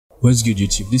What's good,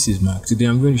 YouTube? This is Mark. Today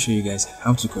I'm going to show you guys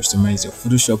how to customize your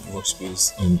Photoshop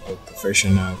workspace in a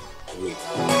professional way.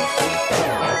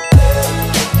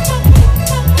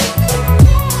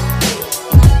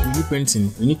 When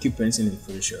you keep painting in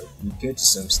Photoshop, you get to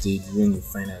some stage when you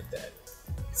find out that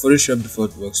Photoshop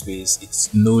default workspace,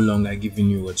 it's no longer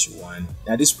giving you what you want.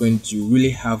 At this point, you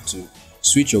really have to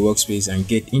switch your workspace and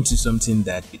get into something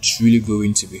that it's really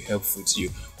going to be helpful to you.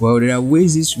 Well, there are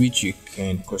ways in which you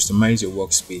can customize your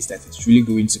workspace that it's really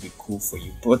going to be cool for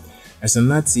you. But as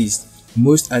an artist,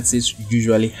 most artists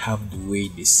usually have the way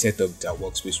they set up their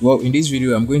workspace. Well, in this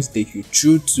video, I'm going to take you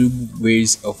through 2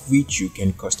 ways of which you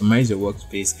can customize your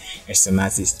workspace as an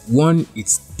artist. One,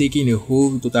 it's taking a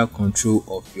whole total control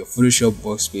of your Photoshop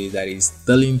workspace, that is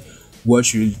telling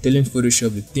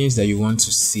Photoshop the things that you want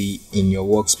to see in your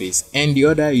workspace, and the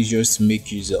other is just to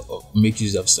make use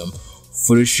of some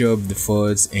Photoshop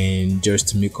defaults and just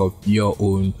to make up your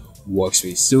own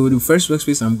workspace. So the first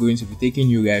workspace I'm going to be taking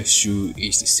you guys through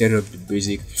is to set up the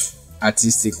basic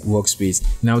artistic workspace.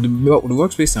 Now the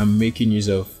workspace I'm making use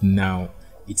of now,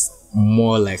 it's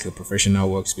more like a professional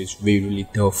workspace where you really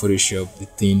tell Photoshop the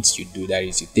things you do. That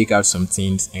is, you take out some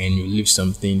things and you leave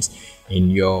some things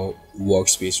in your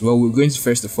workspace. Well, we're going to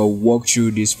first of all walk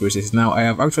through this process. Now I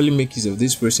have actually made use of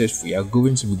this process. We are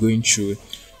going to be going through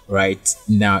right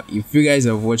now. If you guys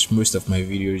have watched most of my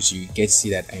videos, you get to see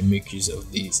that I make use of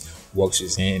these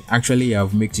workspace, and actually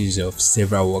I've made use of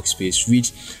several workspace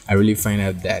which I really find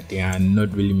out that they are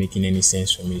not really making any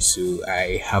sense for me, so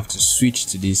I have to switch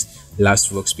to this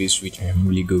last workspace which I'm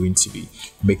really going to be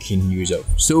making use of.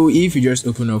 So if you just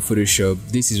open up Photoshop,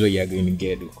 this is what you are going to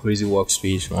get, a crazy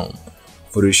workspace from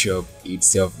Photoshop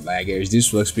itself. Like, there's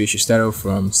this workspace, you start off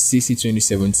from CC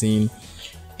 2017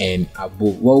 and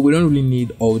above. Well, we don't really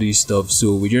need all this stuff,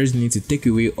 so we just need to take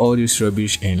away all this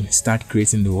rubbish and start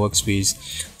creating the workspace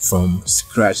from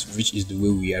scratch, which is the way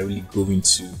we are really going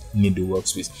to need the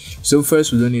workspace. So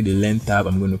first, we don't need the length tab.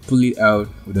 I'm going to pull it out.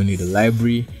 We don't need the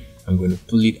library. I'm going to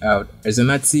pull it out. As an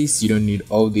artist, you don't need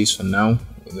all this for now.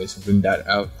 I'm going to bring that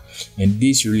out, and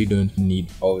this you really don't need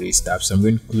all these tabs. So I'm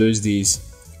going to close this,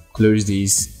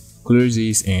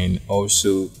 and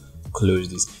also close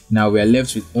this. Now we are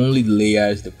left with only the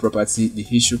layers, the property, the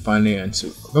history panel, and so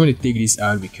I'm going to take this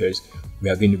out because we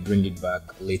are going to bring it back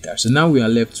later. So now we are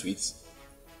left with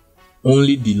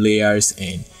only the layers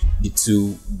and the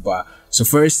toolbar. So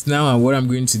first, now what I'm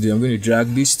going to do, I'm going to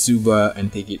drag this toolbar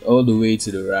and take it all the way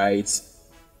to the right.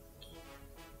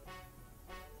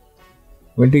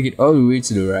 I'm going to take it all the way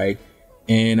to the right,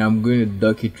 and I'm going to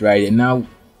dock it right. And now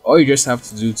all you just have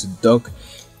to do to dock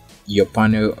your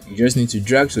panel, you just need to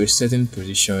drag to a certain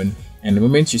position, and the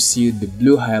moment you see the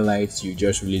blue highlights, you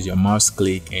just release your mouse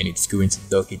click and it's going to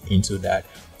dock it into that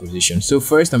position. So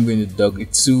first, I'm going to dock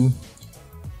it to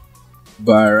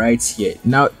bar right here.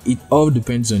 Now it all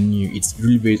depends on you, it's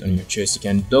really based on your choice. You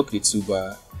can dock the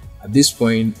toolbar at this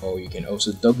point, or you can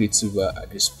also dock the toolbar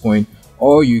at this point,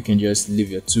 or you can just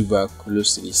leave your toolbar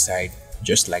close to the side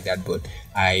just like that. But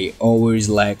I always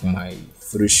like my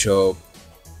Photoshop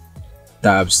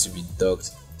tabs to be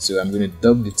docked, so I'm going to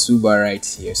dock the toolbar right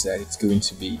here so that it's going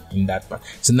to be in that part.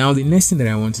 So now the next thing that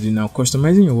I want to do now,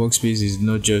 customizing your workspace is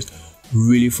not just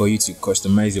really for you to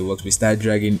customize your workspace, start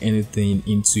dragging anything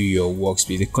into your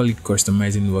workspace. They call it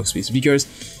customizing workspace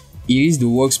because it is the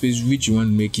workspace which you want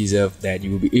to make use of, that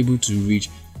you will be able to reach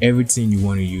everything you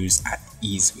want to use at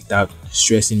ease without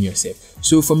stressing yourself.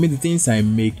 So for me, the things I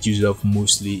make use of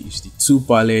mostly is the tool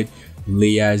palette,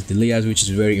 the layers which is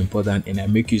very important, and I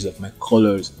make use of my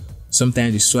colors,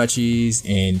 sometimes the swatches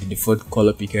and the default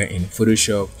color picker in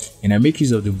Photoshop, and I make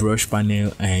use of the brush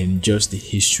panel and just the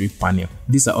history panel.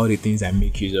 These are all the things I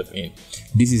make use of, and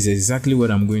this is exactly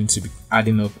what I'm going to be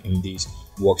adding up in this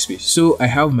workspace. So I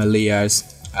have my layers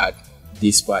at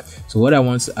this part, so what I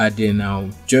want to add there now,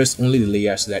 just only the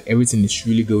layers, so that everything is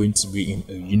really going to be in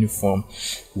a uniform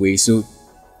way. So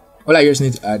all I just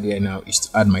need to add there now is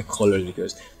to add my colors,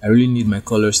 because I really need my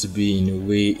colors to be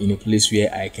in a place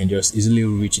where I can just easily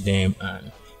reach them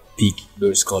and pick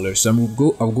those colors. So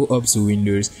I'll go up to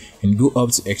Windows and go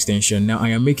up to extension. Now I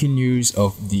am making use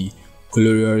of the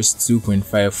Colorious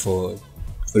 2.5 for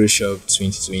Photoshop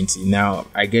 2020. Now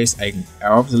I guess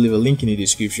I'll have to leave a link in the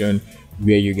description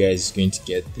where you guys are going to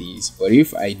get these, but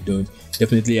if I don't,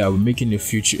 definitely I will make in the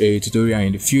future a tutorial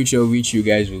in the future which you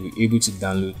guys will be able to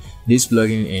download this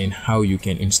plugin and how you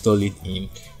can install it in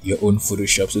your own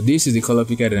Photoshop. So this is the color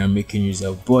picker that I'm making use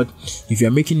of, but if you're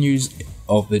making use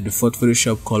of the default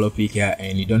Photoshop color picker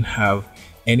and you don't have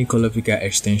any color picker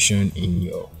extension in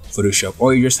your Photoshop,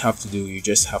 all you just have to do, you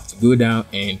just have to go down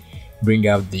and bring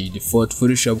out the default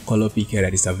Photoshop color picker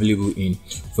that is available in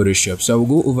Photoshop. So I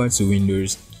will go over to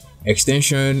Windows,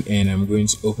 extension, and I'm going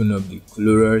to open up the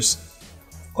colors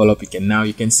color picker. Now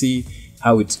you can see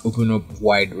how it's open up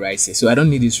wide right here. So I don't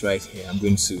need this right here. I'm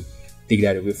going to take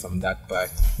that away from that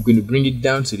part. I'm going to bring it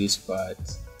down to this part,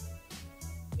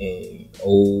 and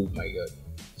oh my god,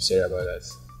 sorry about that.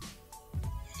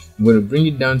 I'm going to bring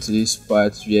it down to this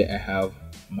part where I have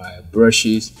my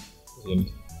brushes, and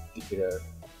take it out.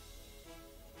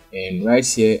 And right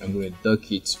here I'm going to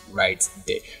dock it right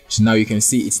there. So now you can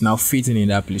see it's now fitting in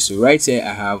that place. So right here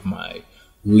I have my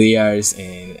layers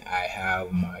and I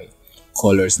have my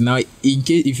colors. Now in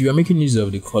case if you are making use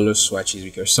of the color swatches,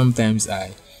 because sometimes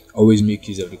I always make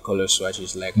use of the color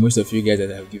swatches, like most of you guys that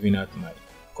have given out my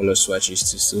color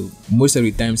swatches too. So most of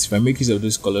the times if I make use of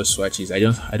those color swatches, I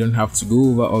don't have to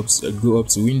go up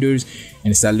to Windows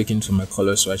and start looking for my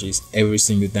color swatches every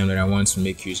single time that I want to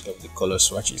make use of the color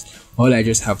swatches. All I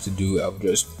just have to do, I'll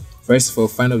just first of all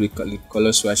find out the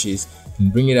color swatches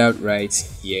and bring it out right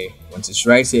here. Once it's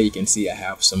right here, you can see I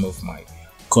have some of my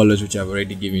colors which I've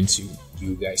already given to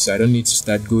you guys, so I don't need to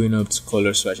start going up to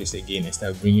color swatches again and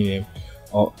start bringing them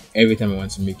or every time I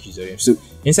want to make use of them. So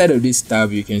inside of this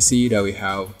tab you can see that we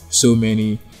have so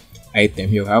many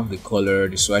items here. We have the color,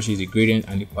 the swatches, the gradient,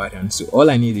 and the pattern. So all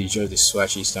I need is just the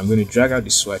swatches. So I'm going to drag out the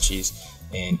swatches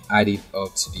and add it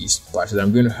up to this part. So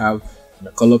I'm going to have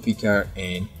my color picker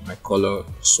and my color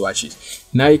swatches.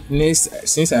 Now next,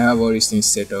 since I have all these things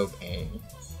set up, and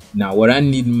now what I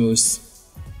need most,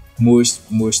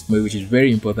 which is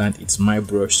very important, it's my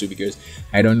brush too, because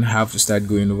I don't have to start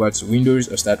going over to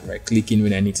Windows or start right clicking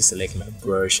when I need to select my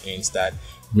brush and start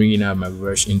bringing out my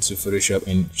brush into Photoshop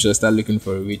and just start looking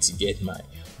for a way to get my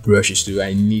brushes to.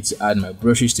 I need to add my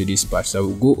brushes to this part. So I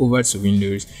will go over to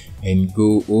Windows and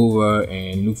go over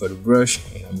and look for the brush,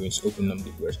 and I'm going to open up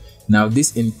the brush. Now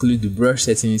this includes the brush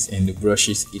settings and the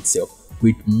brushes itself,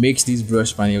 which makes this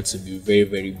brush panel to be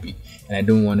very big, and I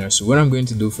don't want to. So what I'm going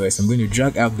to do first, I'm going to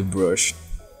drag out the brush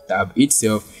tab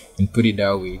itself and put it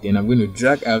that way. Then I'm going to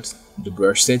drag out the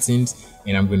brush settings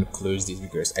and I'm going to close this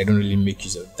because I don't really make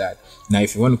use of that. Now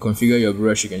if you want to configure your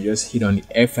brush, you can just hit on the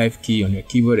F5 key on your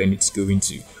keyboard and it's going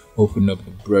to open up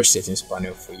the brush settings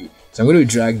panel for you. So I'm going to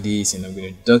drag this and I'm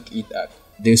going to dock it at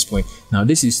this point. Now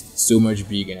this is so much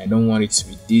big and I don't want it to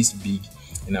be this big,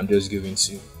 and I'm just going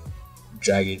to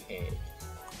drag it and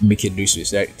make it this way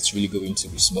so that it's really going to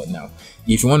be small. Now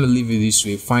if you want to leave it this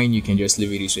way, fine, you can just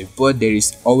leave it this way, but there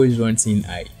is always one thing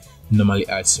I normally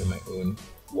add to my own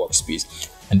workspace,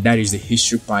 and that is the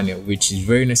history panel, which is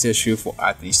very necessary for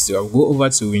artists. So I'll go over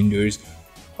to Windows,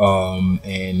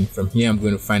 and from here I'm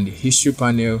going to find the history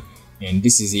panel, and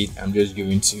this is it. I'm just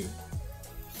going to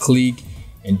click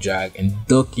and drag and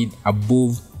dock it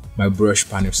above my brush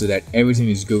panel so that everything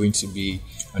is going to be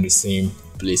on the same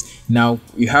place. Now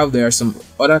there are some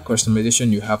other customization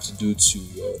you have to do to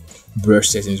your brush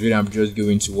settings, which I'm just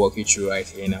going to walk you through right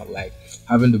here now, like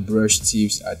having the brush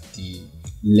tips at the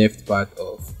left part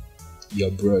of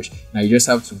your brush. Now you just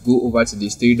have to go over to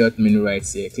this three-dot menu right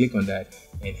here, click on that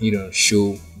and hit on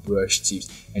show brush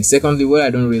tips. And secondly, what I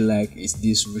don't really like is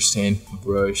this recent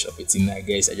brush of a thing. I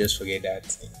guess I just forget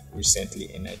that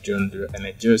recently and I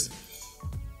just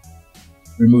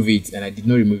remove it, and I did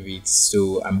not remove it,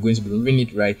 so I'm going to be removing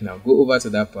it right now. Go over to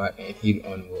that part and hit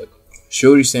on what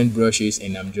show recent brushes,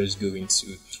 and I'm just going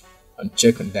to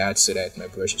uncheck on that so that my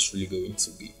brush is really going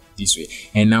to be this way.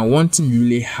 And now one thing you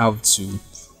really have to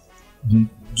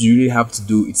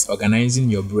do is organizing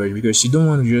your brush, because you don't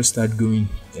want to just start going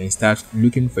and start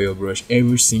looking for your brush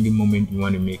every single moment you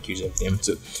want to make use of them.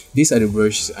 So these are the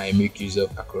brushes I make use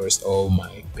of across all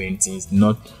my paintings,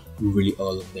 not really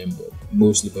all of them but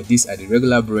mostly, but these are the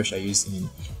regular brush I use in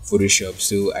Photoshop.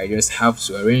 So I just have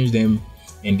to arrange them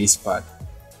in this part.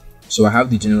 So I have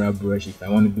the general brush. If I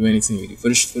want to do anything with the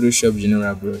Photoshop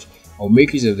general brush, I'll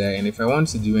make use of that. And if I want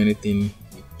to do anything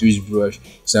with this brush,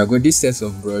 so I've got this set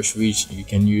of brush which you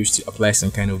can use to apply some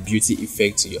kind of beauty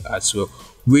effect to your artwork,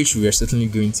 which we are certainly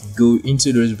going to go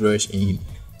into those brush in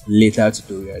later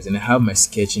tutorials. And I have my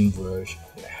sketching brush,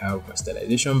 and I have my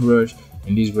stylization brush,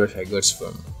 and this brush I got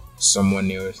from someone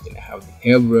else. Then I have the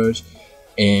hair brush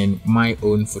and my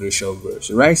own Photoshop brush.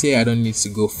 So right here I don't need to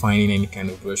go finding any kind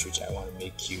of brush which I want to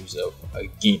make use of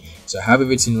again. So I have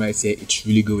everything right here. It's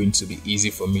really going to be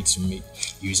easy for me to make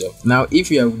use of. Now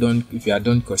if you are done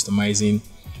customizing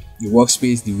the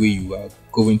workspace the way you are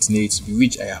going to need it to be,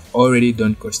 which I have already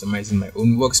done customizing my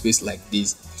own workspace like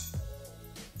this,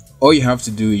 all you have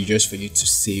to do is just for you to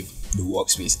save the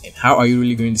workspace. And how are you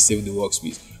really going to save the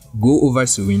workspace? Go over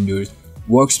to Windows,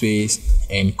 Workspace,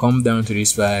 and come down to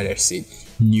this file that says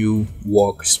new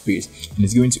workspace, and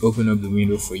it's going to open up the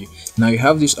window for you. Now you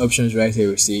have these options right here.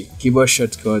 We say keyboard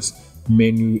shortcuts,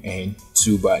 menu, and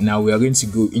toolbar. Now we are going to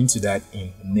go into that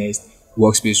in the next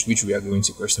workspace, which we are going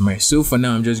to customize. So for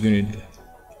now, I'm just going to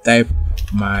type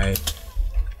my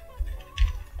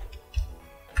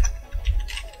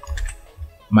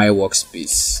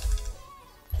workspace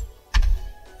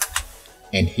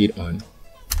and hit on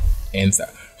enter.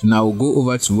 So now we'll go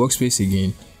over to workspace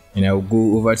again, and I'll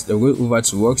go over to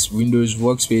Windows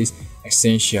Workspace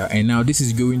Essential, and now this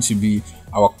is going to be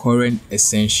our current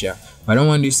essential. I don't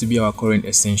want this to be our current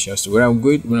essential, so what I'm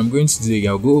going to do,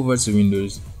 I'll go over to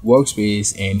Windows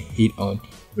Workspace and hit on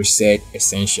reset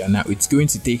essential. Now it's going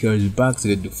to take us back to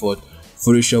the default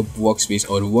Photoshop workspace,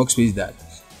 or the workspace that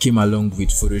came along with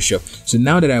Photoshop. So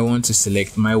now that I want to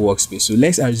select my workspace, so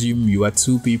let's assume you are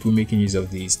 2 people making use of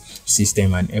this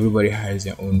system and everybody has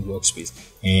their own workspace,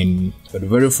 and for the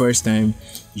very first time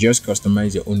you just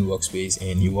customize your own workspace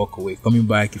and you walk away. Coming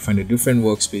back, you find a different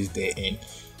workspace there and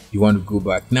you want to go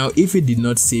back. Now if you did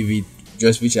not save it,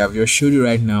 just which I've just showed you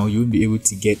right now, you won't be able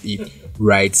to get it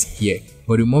right here.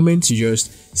 But the moment you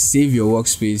just save your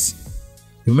workspace,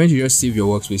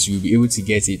 you'll be able to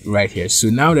get it right here. So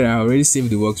now that I already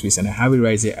saved the workspace and I have it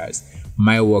right here as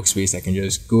my workspace, I can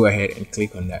just go ahead and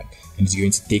click on that, and it's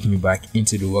going to take me back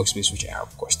into the workspace which I have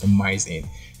customized in,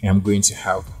 and I'm going to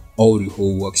have all the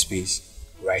whole workspace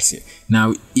right here.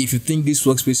 Now if you think this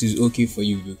workspace is okay for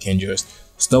you, you can just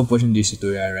stop watching this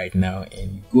tutorial right now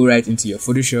and go right into your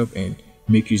Photoshop and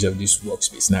make use of this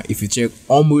workspace. Now if you check,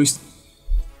 almost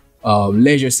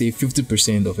let's just say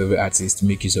 50% of every artist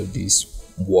make use of this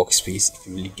workspace if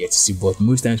you really get to see. But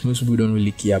most times most people don't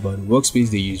really care about the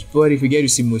workspace they use, but if you get to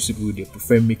see, most people, they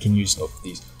prefer making use of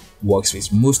this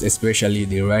workspace, most especially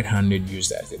the right-handed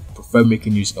users. They prefer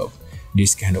making use of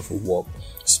this kind of a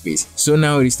workspace. So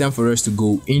now it is time for us to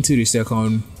go into the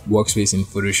second workspace in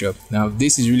Photoshop. Now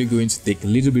this is really going to take a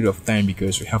little bit of time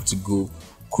because we have to go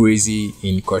crazy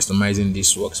in customizing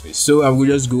this workspace. So I will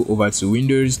just go over to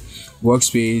Windows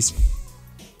Workspace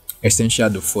Essential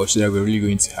default, so that we're really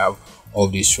going to have all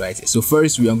this right here. So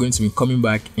first we are going to be coming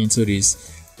back into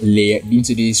this layer,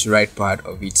 into this right part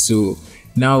of it. So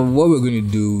now what we're going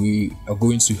to do, we are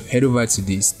going to head over to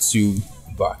this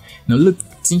toolbar. Now look,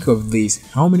 think of this,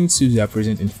 how many tools are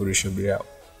present in Photoshop? There are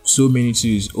so many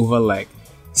tools, over like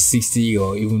 60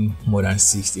 or even more than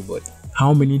 60, but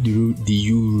how many do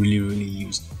you really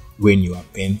use when you are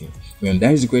painting? Well,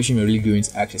 that is the question you're really going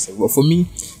to ask yourself. Well, for me,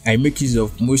 I make use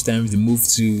of most times the move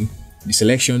to, the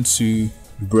selection to,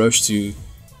 the brush to,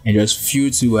 and just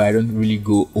few to, where I don't really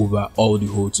go over all the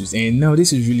whole tools. And now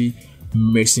this is really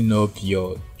messing up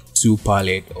your tool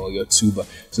palette or your toolbar.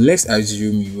 So let's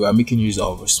assume you are making use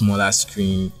of a smaller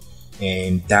screen,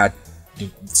 and that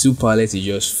the tool palette is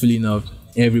just filling up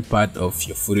every part of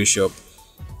your Photoshop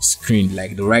screen,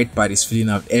 like the right part is filling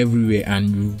out everywhere, and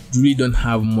you really don't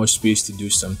have much space to do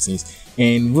some things.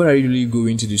 And what are you really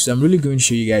going to do? So I'm really going to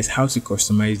show you guys how to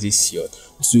customize this your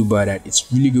toolbar, that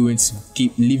it's really going to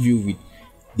leave you with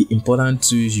the important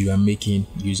tools you are making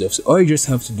use of. So all you just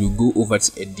have to do, go over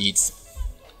to edit,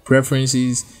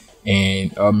 preferences,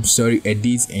 and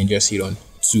edit, and just hit on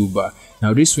toolbar.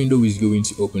 Now this window is going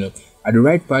to open up. At the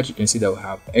right part you can see that we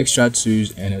have extra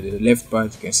tools, and at the left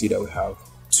part you can see that we have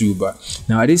toolbar.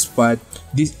 Now at this part,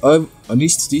 this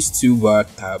toolbar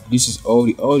tab, this is all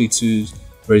the tools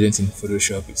present in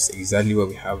Photoshop. It's exactly what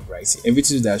we have right here. Every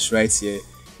tool that's right here,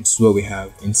 it's what we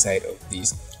have inside of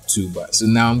this toolbar. So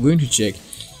now I'm going to check.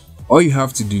 All you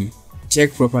have to do,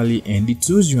 check properly, and the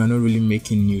tools you are not really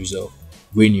making use of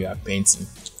when you are painting,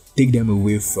 take them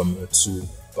away from your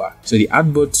toolbar. So the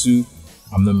artboard tool,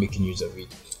 I'm not making use of it.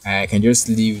 I can just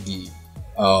leave the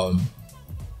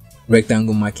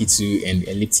rectangle marquee tool and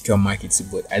the elliptical marquee tool,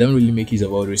 but I don't really make use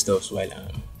of all those stuff while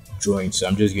I'm drawing. So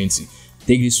I'm just going to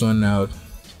take this one out,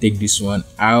 take this one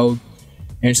out.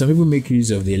 And some people make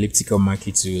use of the elliptical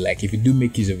marquee tool. Like if you do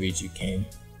make use of it, you can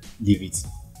leave it.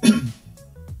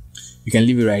 You can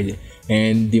leave it right there.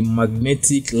 And the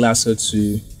magnetic lasso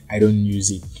tool, I don't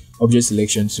use it. Object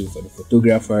selection tool for the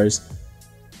photographers,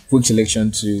 quick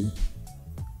selection tool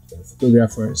for the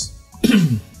photographers.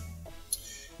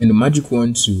 And the magic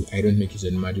wand tool, I don't make use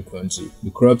of the magic wand tool.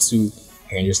 The crop tool, I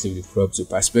can just leave the crop tool.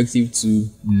 Perspective tool,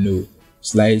 no.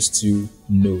 Slice tool,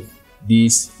 no.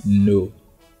 This, no.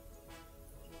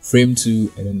 Frame tool,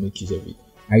 I don't make use of it.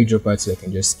 Eyedropper tool, I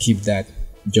can just keep that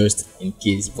just in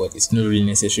case, but it's not really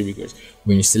necessary, because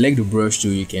when you select the brush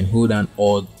tool, you can hold down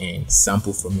Alt and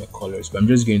sample from your colors. But I'm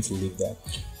just going to leave that.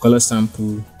 Color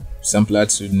sample, sampler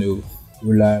tool, no.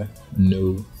 Ruler,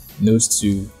 no. Nose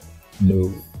tool,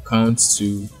 no. Count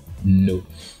tool, no.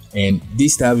 And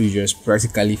this tab is just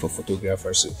practically for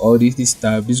photographers. So all this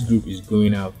tab, this group is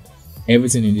going out.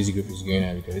 Everything in this group is going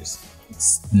out because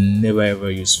it's never ever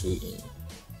useful in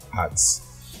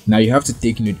arts. Now you have to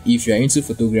take note, if you are into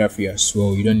photography as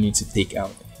well, you don't need to take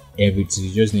out everything.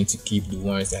 You just need to keep the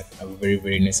ones that are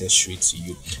very necessary to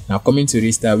you. Now coming to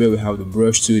this tab where we have the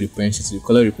brush tool, the pencil tool,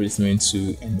 color replacement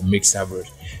tool, and the mixer brush.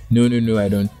 No, I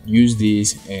don't use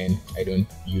this and I don't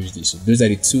use this. So those are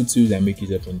the two tools I make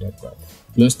use of in that part.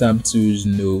 Clone stamp tools,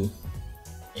 no,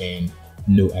 and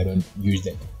no, I don't use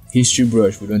them. History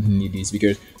brush, we don't need this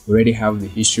because we already have the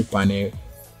history panel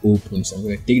open. So I'm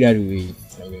going to take that away.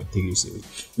 I'm going to take this away.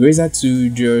 Eraser tool,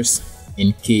 just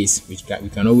in case, we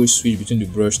can always switch between the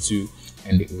brush tool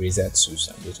and the eraser tool.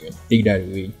 So I'm just going to take that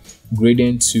away.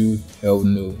 Gradient tool, hell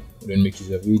no, we don't make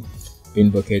use of it.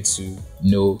 Paint bucket tool,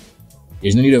 no.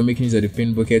 There's no need of making use of the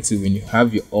paint bucket tool when you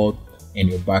have your alt and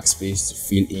your backspace to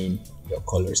fill in your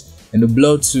colors. And the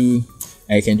blur tool,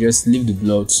 I can just leave the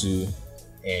blur tool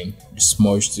and the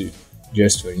smudge tool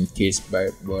just for in case,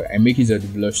 but I make use of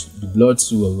the blur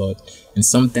tool a lot, and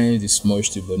sometimes the smudge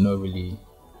tool, but not really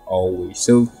always.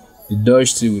 So the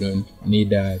dodge tool, we don't need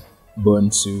that. Burn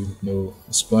tool, no.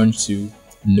 Sponge tool,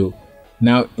 no.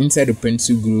 Now inside the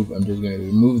pencil group, I'm just going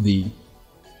to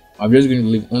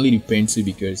leave only the pen tool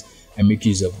because I make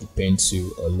use of the pen tool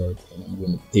a lot, and I'm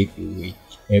going to take away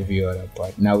every other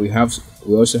part. Now we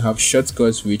also have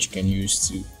shortcuts which you can use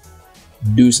to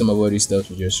do some of all this stuff.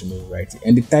 We just remove right here.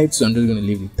 And the type tool, I'm just going to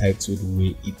leave the type tool the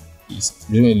way it is.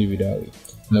 I'm just going to leave it that way.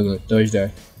 I'm not going to touch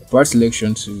that. The part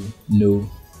selection tool, no.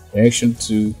 Direction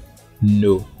tool,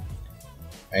 no.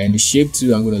 And the shape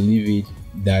tool, I'm going to leave it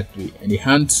that way. And the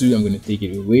hand tool, I'm going to take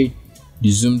it away.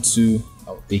 The zoom tool,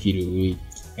 I'll take it away.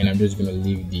 And I'm just going to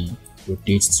leave the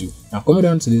rotate tool. Now coming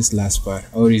down to this last part,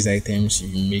 all these items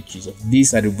you make use of.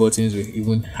 These are the buttons we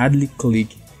even hardly click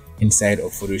inside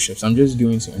of Photoshop. So I'm just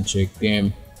going to uncheck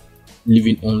them,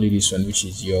 leaving only this one, which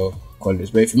is your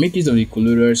colors. But if you make use of the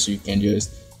colors, you can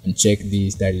just uncheck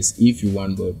this. That is if you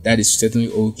want, but that is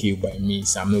certainly okay by me,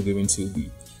 so I'm not going to be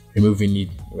removing it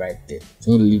right there.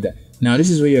 So I'm going to leave that. Now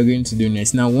this is what you're going to do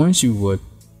next. Now once you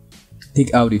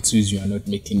take out the tools you are not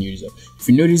making use of, if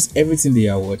you notice everything they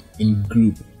are in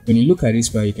group. When you look at this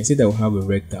part, you can see that we have a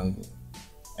rectangle,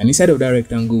 and inside of that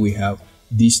rectangle we have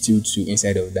these two tools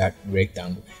inside of that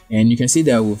rectangle, and you can see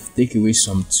that we'll take away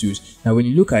some tools. Now when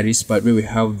you look at this part where we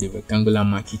have the rectangular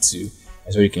marquee tool,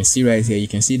 as well, you can see right here, you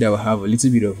can see that we have a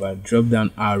little bit of a drop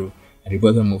down arrow at the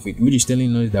bottom of it, which is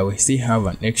telling us that we still have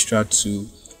an extra tool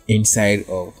inside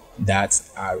of that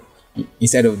arrow,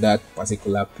 inside of that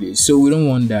particular place. So we don't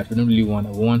want that. We don't really want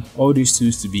that. We want all these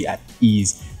tools to be at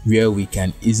ease, where we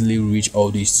can easily reach all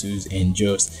these tools and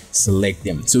just select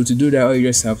them. So to do that, all you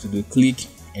just have to do, click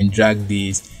and drag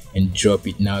this and drop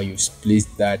it. Now you've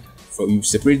placed that, you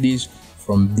separate this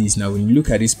from this. Now when you look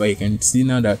at this part, you can see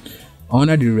now that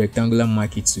under the rectangular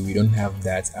marquee tool, we don't have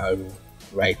that arrow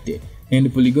right there. And the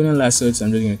polygonal lasso, I'm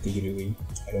just going to take it away.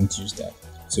 I don't use that.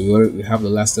 So we have the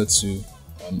lasso tool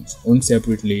on its own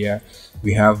separate layer.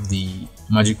 We have the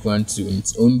magic wand tool in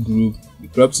its own group, the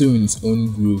crop tool in its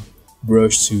own group,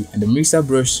 brush tool, and the mixer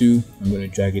brush tool. I'm going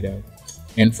to drag it out,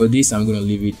 and for this I'm going to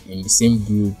leave it in the same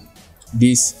group.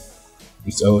 This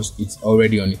it's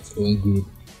already on its own group,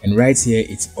 and right here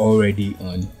it's already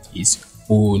on its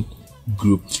own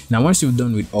group. Now once you've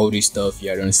done with all this stuff,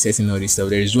 you're done setting all this stuff,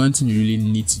 there is one thing you really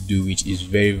need to do, which is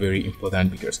very important,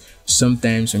 because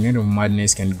sometimes some kind of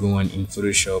madness can go on in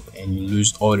Photoshop and you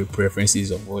lose all the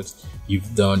preferences of what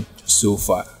you've done so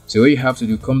far. So what you have to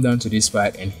do, come down to this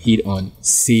part and hit on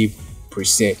save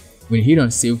preset. When you hit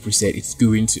on save preset, it's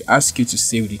going to ask you to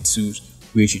save the tools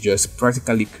which you just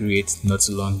practically create not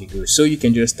so long ago. So you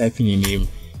can just type in your name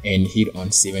and hit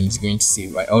on save, and it's going to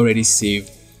save. I already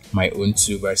saved my own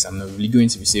toolbar, so I'm not really going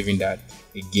to be saving that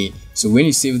again. So when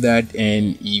you save that,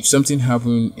 and if something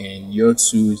happened and your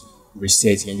tools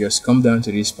reset, you can just come down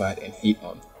to this part and hit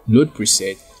on load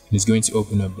preset, and it's going to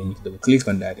open up. Then you double click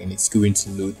on that and it's going to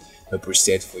load the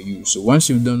preset for you. So once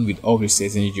you've done with all the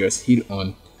settings, you just hit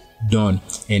on done,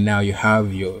 and now you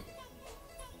have your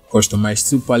customized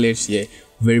tool palettes here.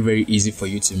 Very easy for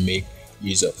you to make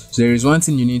use of. So there is one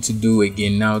thing you need to do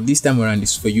again. Now this time around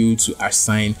is for you to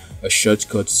assign a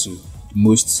shortcut to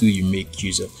most tool you make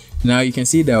use of. Now you can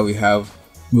see that we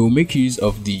will make use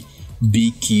of the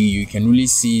B key. You can really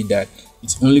see that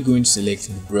it's only going to select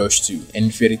the brush tool, and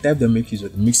if you're the type that makes use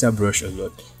of the mixer brush a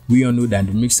lot, we all know that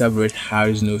the mixer brush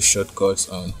has no shortcuts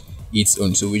on its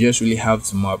own, so we just really have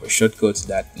to map a shortcut to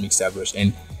that mixer brush.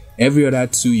 And every other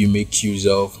tool you make use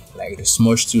of, like the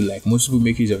smudge tool, like most people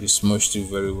make use of the smudge tool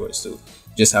very well, so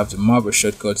just have to map a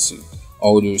shortcut to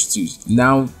all those tools.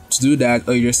 Now to do that,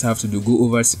 all you just have to do, go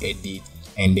over to edit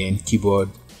and then keyboard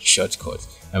shortcut.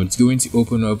 Now it's going to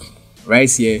open up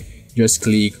right here. Just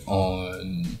click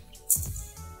on,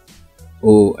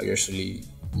 oh, I actually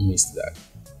missed that.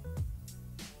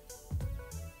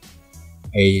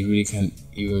 I really can't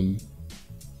even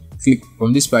click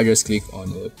from this part. Just click on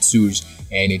tools,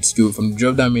 and it's good. From the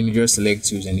drop down menu, just select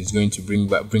tools, and it's going to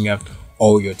bring out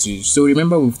all your tools. So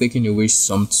remember, we've taken away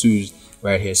some tools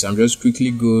right here. So I'm just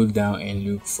quickly go down and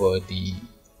look for the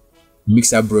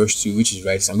mixer brush tool, which is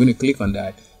right. So I'm going to click on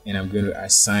that, and I'm going to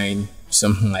assign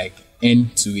something like N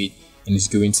to it, and it's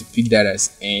going to pick that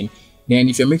as N. Then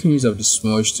if you're making use of the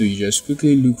smudge tool, you just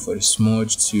quickly look for the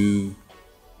smudge tool,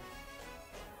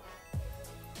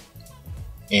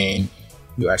 and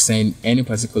you assign any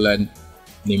particular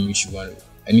name which you want,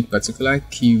 any particular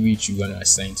key which you want to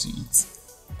assign to it.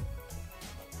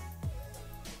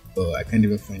 Oh, I can't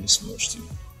even find the smudge tool.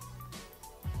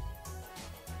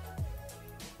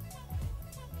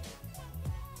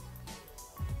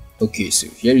 Okay, so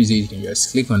here is it. You can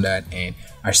just click on that and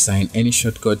assign any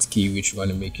shortcut key which you want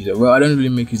to make use of. Well, I don't really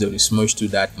make use of the smudge tool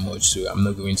that much, so I'm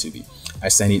not going to be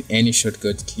assigning any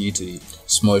shortcut key to the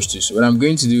smudge tool. So what I'm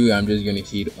going to do, I'm just going to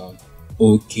hit on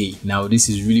OK. Now this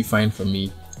is really fine for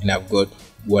me, and I've got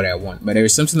what I want. But there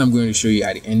is something I'm going to show you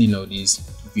at the ending of this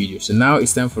video. So now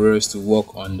it's time for us to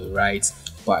work on the right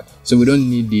part. So we don't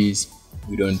need this,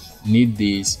 we don't need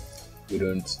this, we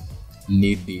don't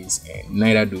need this, and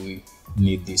neither do we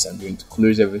need this. I'm going to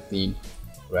close everything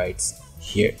right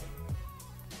here,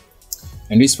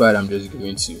 and this part I'm just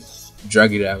going to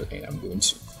drag it out, and I'm going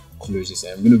to close this.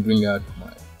 I'm going to bring out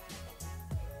my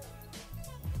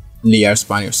layers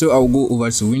panel. So I'll go over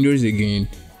to Windows again,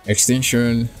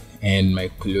 extension, and my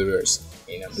colors,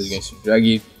 and I'm just going to drag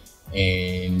it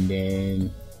and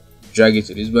then drag it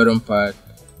to this bottom part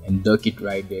and dock it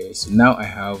right there. So now I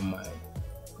have my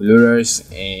colors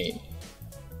and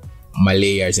my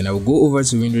layers, and I will go over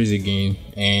to Windows again,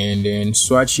 and then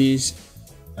swatches.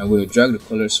 I'm going to drag the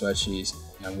color swatches,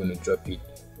 and I'm going to drop it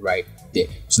right there.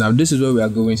 So now this is what we are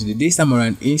going to do this time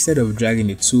around. Instead of dragging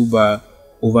the toolbar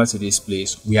over to this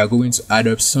place, we are going to add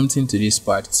up something to this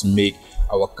part to make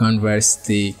our canvas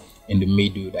stay in the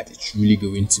middle. That it's really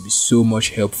going to be so much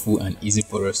helpful and easy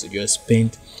for us to just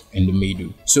paint in the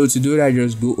middle. So to do that,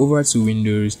 just go over to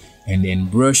Windows and then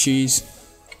brushes,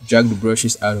 drag the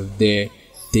brushes out of there,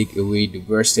 take away the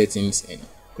brush settings and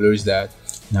close that.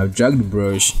 Now drag the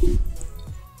brush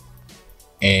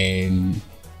and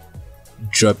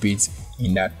drop it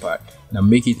in that part. Now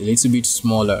make it a little bit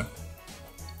smaller,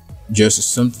 just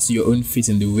something to your own fit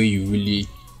in the way you really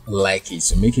like it.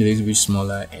 So make it a little bit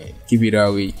smaller and keep it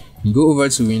that way. Go over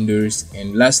to Windows,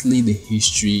 and lastly the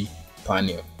history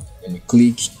panel, and you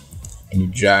click and you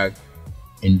drag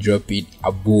and drop it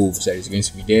above, so it's going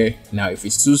to be there. Now if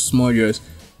it's too small, just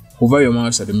hover your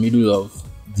mouse at the middle of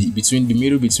between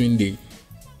the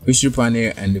history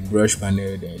panel and the brush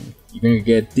panel, then you're going to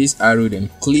get this arrow, then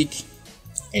click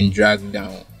and drag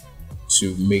down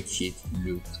to make it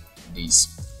look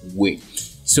this way.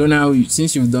 So now,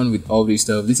 since you've done with all this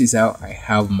stuff, this is how I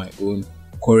have my own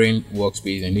current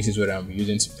workspace, and this is what I'm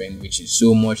using to paint, which is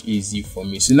so much easy for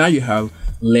me. So now you have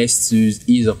less tools,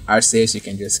 ease of access. You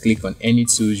can just click on any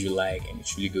tools you like, and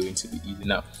it's really going to be easy.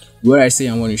 Now what I say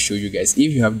I want to show you guys,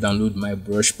 if you have downloaded my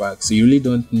brush pack, so you really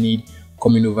don't need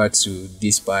coming over to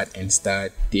this part and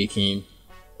start picking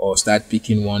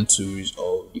one tools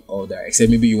or the other, except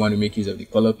maybe you want to make use of the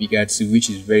color picker tool, which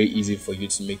is very easy for you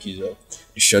to make use of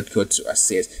the shortcut to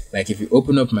access. Like if you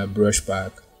open up my brush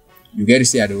pack, you get to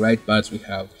see at the right part we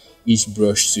have each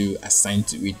brush tool assigned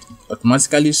to it. It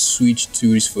automatically switch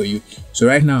tools for you. So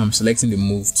right now I'm selecting the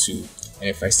move tool, and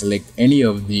if I select any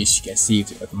of these, you can see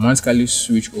it automatically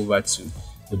switch over to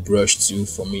the brush tool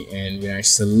for me. And when I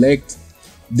select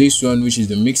this one, which is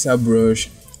the mixer brush,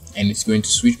 and it's going to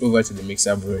switch over to the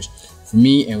mixer brush for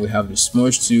me. And we have the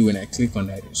smudge tool. When I click on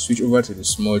that, it switch over to the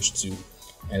smudge tool.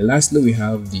 And lastly we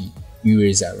have the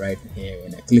eraser right here.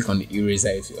 When I click on the eraser,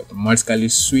 it will automatically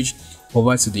switch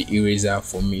over to the eraser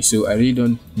for me. So I really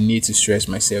don't need to stress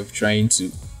myself trying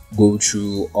to go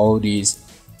through all these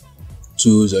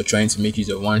tools or trying to make use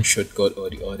of one shortcut or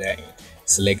the other in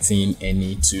selecting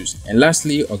any tools. And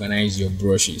lastly, organize your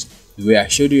brushes. The way I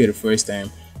showed you the first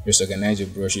time, just organize your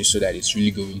brushes so that it's really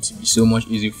going to be so much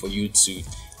easier for you to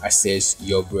access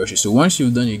your brushes. So once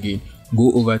you've done again,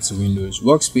 go over to Windows,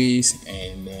 Workspace,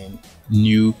 and then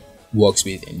New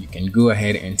Workspace, and you can go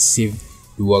ahead and save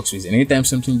the workspace. And anytime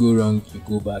something go wrong, you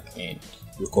go back and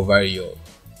recover your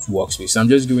workspace. So I'm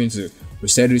just going to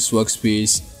reset this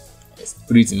workspace,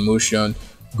 put it in motion,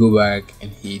 go back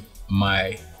and hit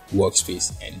my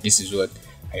workspace, and this is what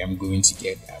I am going to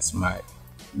get as my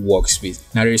workspace.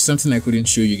 Now there is something I couldn't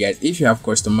show you guys. If you have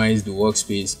customized the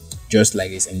workspace just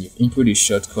like this and you've input the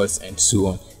shortcuts and so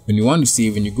on, when you want to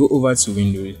save, when you go over to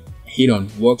Windows, hit on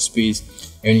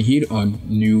workspace and hit on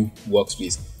new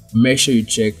workspace, make sure you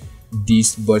check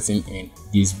this button and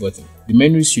this button. The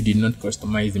menus, you did not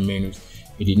customize the menus,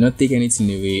 you did not take anything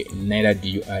away, neither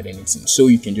did you add anything, so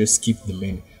you can just skip the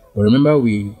menu. But remember,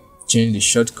 we changed the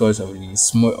shortcuts of the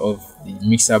small of the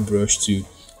mixer brush too,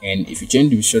 and if you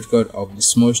change the shortcut of the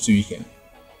smudge too, you can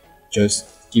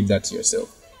just keep that to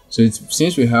yourself. So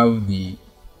since we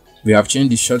have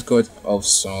changed the shortcut of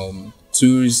some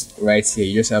tools right here,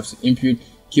 you just have to input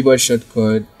keyboard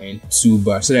shortcut and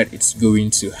toolbar so that it's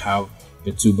going to have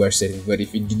the toolbar setting. But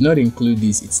if it did not include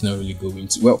this, it's not really going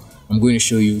to. Well, I'm going to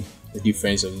show you the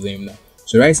difference of them now.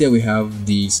 So right here we have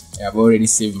these. I've already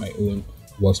saved my own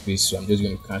workspace, so I'm just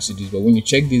going to cancel this. But when you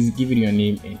check this, give it your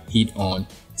name and hit on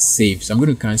save. So I'm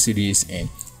going to cancel this and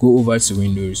go over to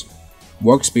Windows,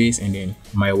 workspace, and then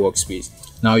my workspace.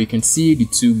 Now you can see the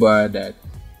toolbar that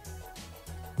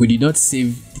we did not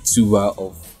save the toolbar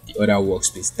of the other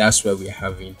workspace. That's why we're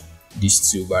having this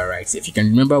toolbar right here. If you can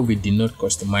remember, we did not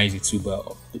customize the toolbar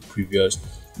of the previous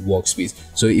workspace.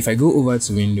 So if I go over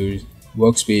to Windows,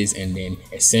 workspace, and then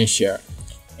essential,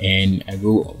 and I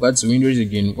go over to Windows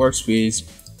again, workspace,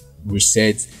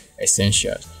 reset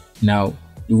essentials. Now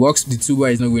the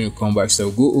toolbar is not going to come back, so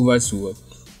go over to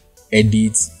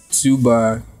edit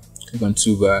toolbar, click on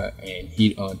toolbar and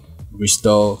hit on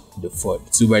restore default.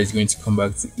 The toolbar is going to come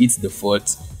back to its default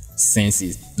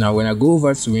senses. Now when I go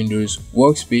over to Windows,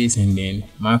 workspace, and then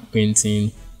Mac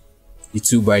Painting, the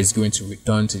toolbar is going to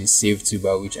return to the save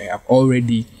toolbar, which I have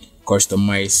already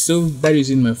customized. So that is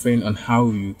it, my friend, on how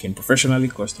you can professionally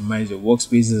customize your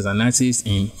workspaces as an artist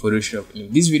in Photoshop.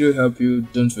 If this video helped you,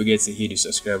 don't forget to hit the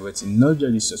subscribe button, not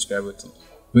just the subscribe button,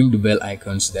 ring the bell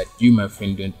icon so that you, my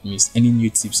friend, don't miss any new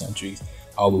tips and tricks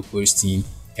I'll be posting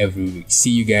every week.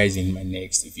 See you guys in my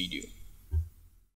next video.